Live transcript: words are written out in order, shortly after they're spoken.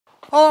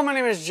Hello, my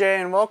name is Jay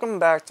and welcome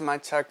back to my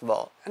Tech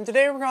Vault. And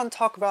today we're going to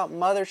talk about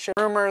mothership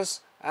rumors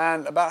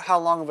and about how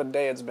long of a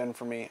day it's been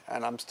for me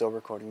and I'm still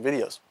recording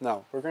videos.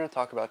 No, we're going to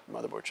talk about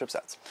motherboard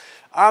chipsets.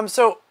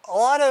 So a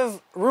lot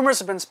of rumors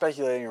have been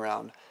speculating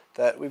around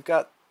that we've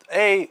got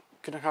a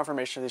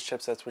confirmation of these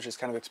chipsets, which is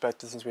kind of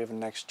expected since we have a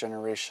next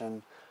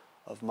generation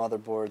of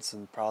motherboards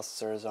and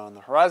processors on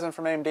the horizon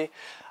from AMD.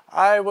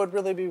 I would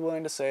really be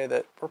willing to say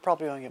that we're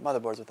probably going to get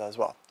motherboards with that as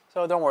well.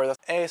 So don't worry,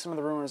 that's some of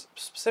the rumors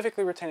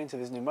specifically pertaining to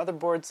these new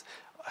motherboards,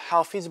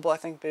 how feasible I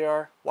think they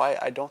are, why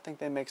I don't think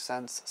they make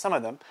sense, some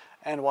of them,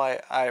 and why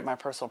my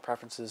personal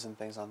preferences and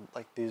things on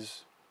like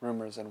these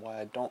rumors and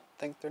why I don't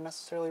think they're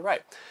necessarily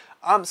right.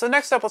 So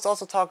next up, let's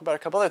also talk about a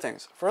couple other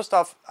things. First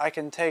off, I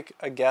can take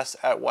a guess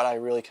at what I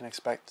really can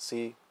expect to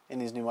see in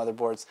these new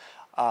motherboards.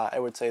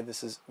 I would say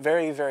this is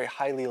very, very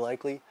highly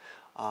likely,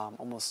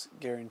 almost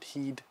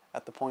guaranteed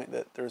at the point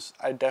that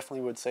I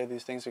definitely would say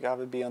these things are got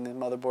to be on the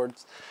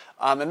motherboards.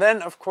 And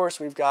then, of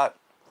course, we've got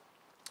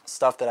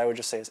stuff that I would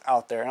just say is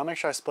out there. And I'll make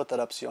sure I split that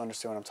up so you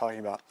understand what I'm talking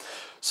about.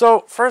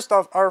 So first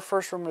off, our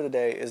first rumor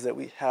today is that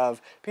we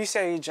have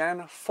PCIe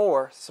Gen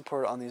 4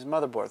 supported on these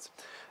motherboards.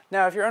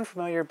 Now, if you're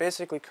unfamiliar,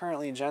 basically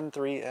currently Gen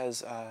 3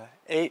 has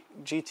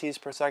 8 GTs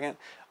per second.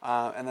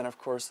 And then, of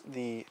course,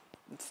 the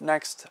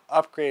next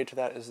upgrade to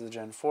that is the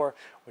Gen 4,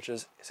 which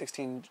is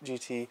 16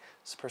 GT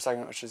per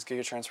second, which is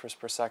gigatransfers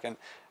per second.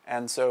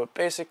 And so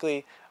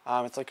basically,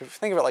 it's like, if you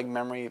think of it like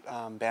memory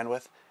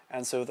bandwidth.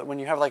 And so that when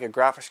you have like a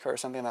graphics card or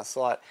something in that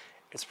slot,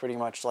 it's pretty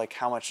much like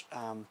how much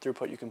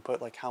throughput you can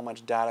put, like how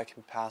much data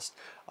can pass,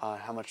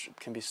 how much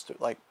can be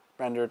like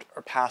rendered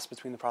or passed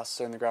between the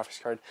processor and the graphics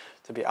card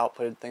to be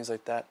outputted, things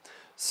like that.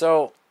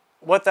 So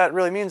what that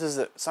really means is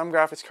that some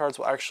graphics cards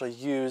will actually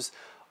use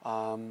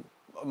a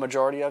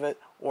majority of it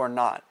or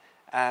not.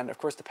 And of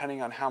course,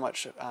 depending on how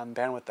much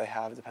bandwidth they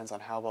have, it depends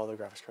on how well the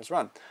graphics cards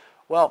run.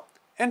 Well,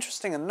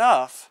 interesting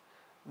enough,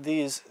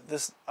 this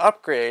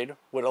upgrade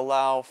would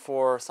allow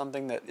for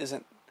something that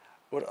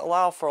would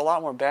allow for a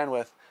lot more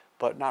bandwidth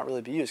but not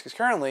really be used. Because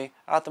currently,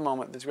 at the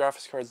moment, these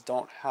graphics cards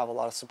don't have a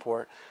lot of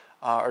support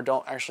or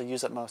don't actually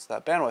use up most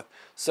of that bandwidth.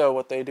 So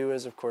what they do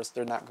is, of course,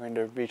 they're not going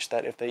to reach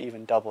that. If they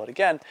even double it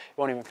again, it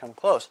won't even come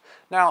close.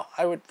 Now,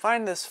 I would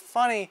find this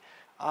funny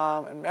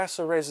and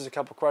also raises a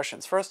couple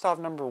questions. First off,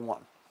 number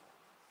one.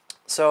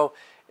 So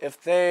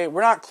if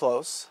we're not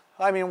close,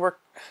 I mean, we're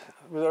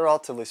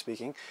relatively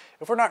speaking,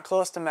 if we're not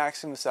close to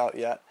maxing this out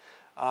yet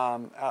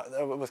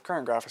with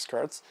current graphics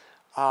cards,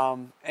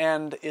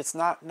 and it's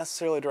not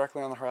necessarily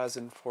directly on the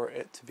horizon for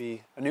it to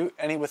be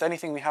with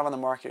anything we have on the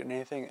market and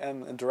anything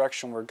in the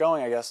direction we're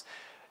going, I guess,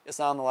 it's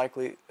not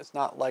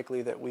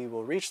likely that we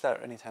will reach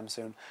that anytime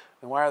soon.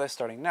 Then why are they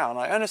starting now? And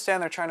I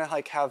understand they're trying to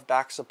like have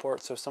back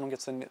support, so if someone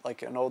gets in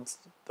like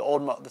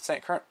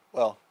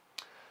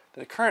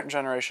the current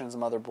generation's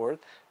motherboard,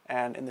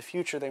 and in the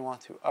future they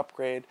want to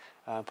upgrade,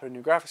 put a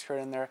new graphics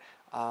card in there,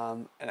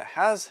 and it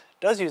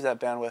does use that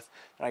bandwidth,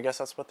 and I guess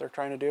that's what they're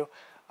trying to do.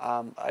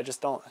 I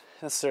just don't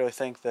necessarily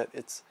think that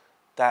it's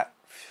that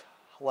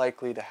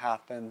likely to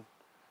happen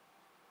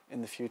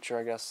in the future,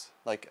 I guess.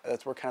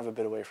 We're kind of a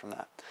bit away from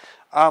that.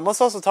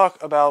 Let's also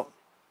talk about,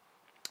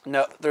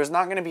 no, there's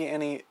not going to be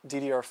any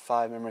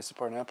DDR5 memory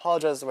support. And I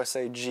apologize if I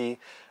say G,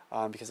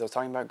 because I was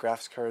talking about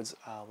graphics cards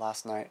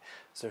last night.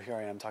 So here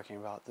I am talking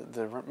about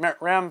the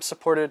RAM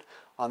supported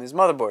on these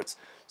motherboards.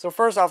 So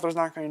first off, there's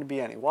not going to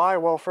be any. Why?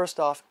 Well, first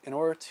off, in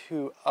order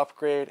to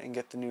upgrade and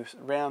get the new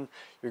RAM,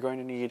 you're going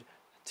to need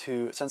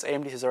since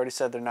AMD has already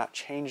said they're not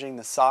changing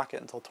the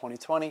socket until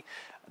 2020,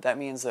 that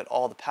means that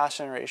all the past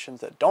generations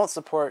that don't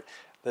support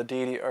the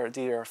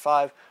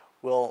DDR5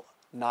 will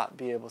not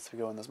be able to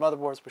go in those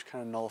motherboards, which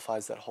kind of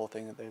nullifies that whole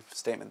thing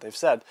statement they've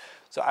said.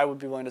 So I would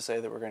be willing to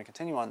say that we're going to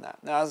continue on that.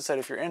 Now, as I said,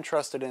 if you're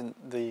interested in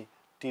the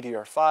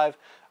DDR5,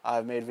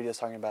 I've made videos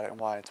talking about it and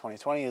why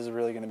 2020 is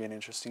really going to be an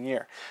interesting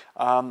year.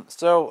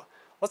 So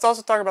let's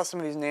also talk about some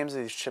of these names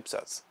of these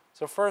chipsets.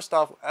 So first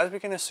off, as we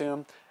can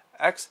assume,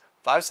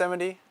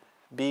 X570,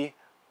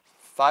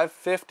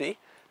 B550,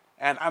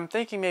 and I'm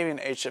thinking maybe an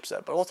A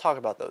chipset, but we'll talk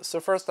about those. So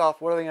first off,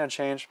 what are they going to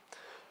change?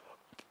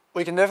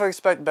 We can definitely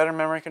expect better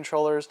memory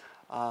controllers.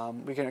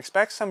 We can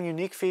expect some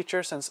unique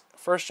features since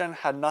first gen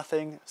had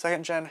nothing.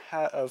 Second gen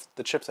of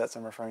the chipsets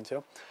I'm referring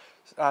to.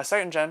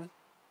 Second gen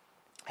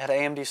had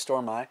AMD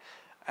Storm Eye.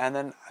 And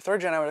then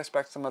third gen I would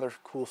expect some other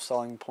cool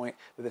selling point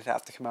that they'd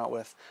have to come out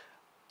with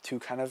to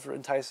kind of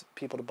entice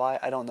people to buy.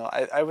 I don't know.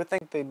 I would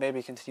think they'd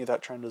maybe continue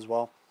that trend as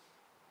well.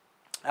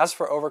 As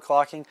for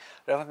overclocking,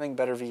 I definitely think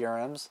better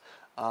VRMs.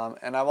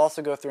 And I'll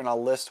also go through and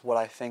I'll list what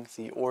I think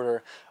the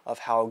order of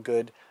how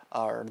good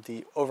or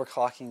the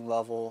overclocking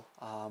level,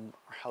 or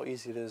how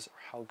easy it is, or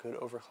how good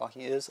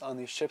overclocking is on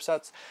these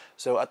chipsets.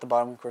 So at the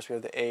bottom, of course, we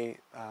have the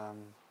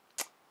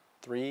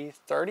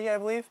A330, I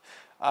believe,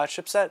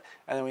 chipset,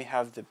 and then we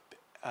have the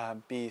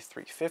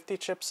B350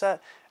 chipset,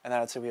 and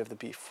then I'd say we have the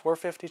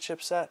B450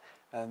 chipset,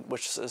 and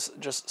which is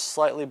just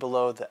slightly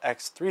below the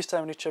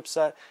X370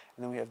 chipset,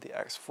 and then we have the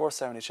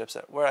X470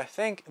 chipset. Where I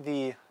think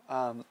the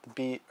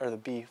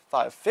B550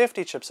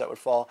 chipset would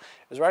fall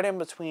is right in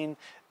between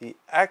the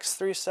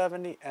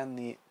X370 and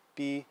the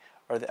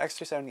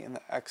X370 and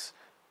the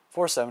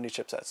X470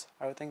 chipsets.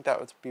 I would think that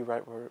would be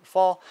right where it would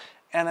fall.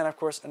 And then, of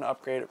course, an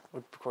upgrade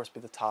would, of course,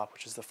 be the top,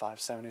 which is the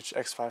X570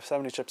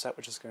 chipset,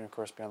 which is going to, of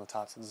course, be on the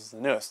top since this is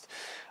the newest.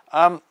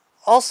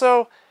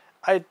 Also,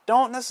 I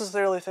don't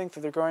necessarily think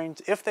that they're going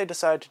to, if they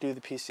decide to do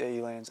the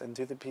PCIe lanes and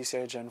do the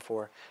PCIe Gen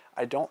 4,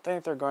 I don't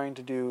think they're going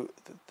to do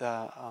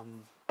the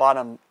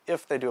bottom,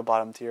 if they do a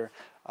bottom tier,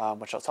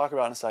 which I'll talk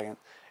about in a second.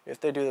 If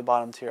they do the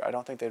bottom tier, I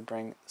don't think they'd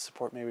bring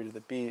support maybe to the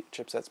B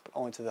chipsets, but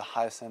only to the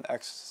highest end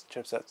X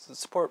chipsets to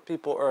support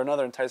people, or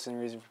another enticing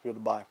reason for people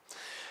to buy.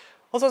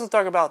 Let's also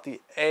talk about the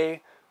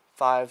A530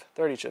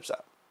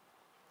 chipset.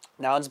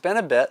 Now, it's been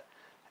a bit,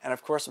 and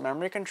of course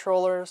memory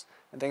controllers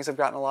and things have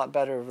gotten a lot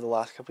better over the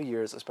last couple of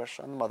years,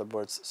 especially on the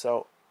motherboards.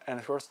 So, and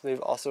of course they've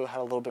also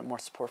had a little bit more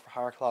support for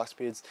higher clock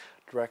speeds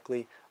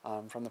directly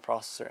from the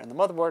processor and the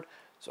motherboard.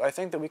 So I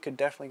think that we could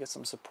definitely get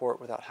some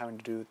support without having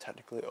to do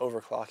technically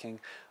overclocking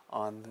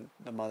on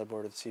the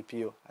motherboard or the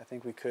CPU. I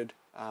think we could.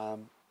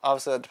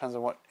 Obviously that depends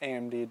on what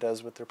AMD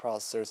does with their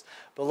processors,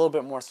 but a little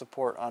bit more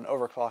support on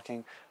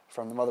overclocking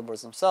from the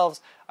motherboards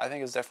themselves, I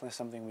think is definitely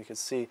something we could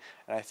see.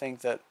 And I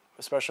think that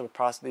especially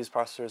with these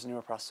processors,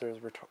 newer processors,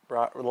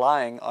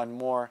 relying on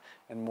more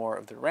and more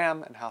of the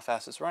RAM and how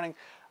fast it's running,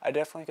 I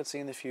definitely could see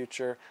in the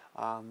future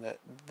that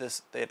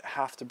they'd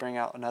have to bring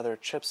out another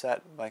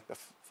chipset like the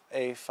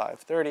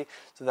A530,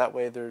 so that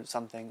way there's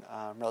something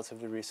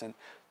relatively recent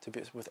to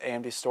be with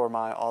AMD Store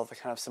My, all the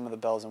kind of some of the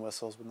bells and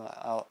whistles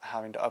without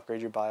having to upgrade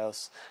your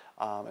BIOS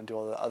and do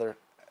all the other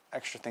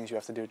extra things you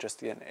have to do just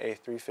to get an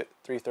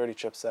A330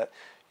 chipset.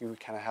 You would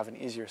kind of have an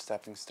easier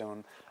stepping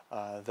stone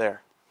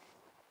there.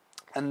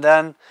 And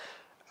then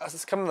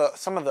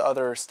some of the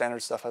other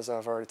standard stuff, as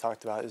I've already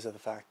talked about, is the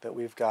fact that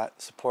we've got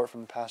support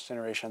from the past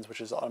generations, which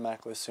is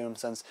automatically assumed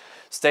since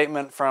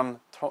statement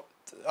from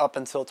up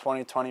until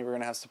 2020 we're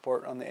going to have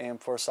support on the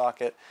AM4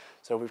 socket.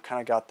 So we've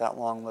kind of got that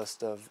long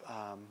list of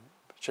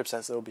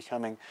chipsets that will be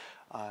coming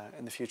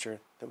in the future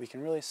that we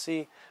can really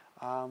see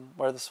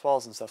where this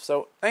falls and stuff.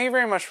 So thank you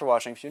very much for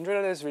watching. If you enjoyed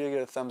today's video, give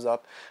it a thumbs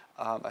up.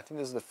 I think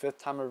this is the 5th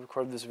time I've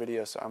recorded this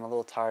video, so I'm a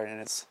little tired and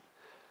it's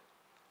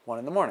 1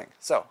 in the morning.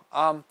 So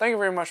thank you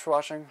very much for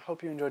watching.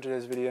 Hope you enjoyed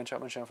today's video, and check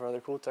out my channel for other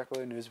cool tech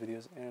related news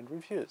videos and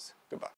reviews. Goodbye.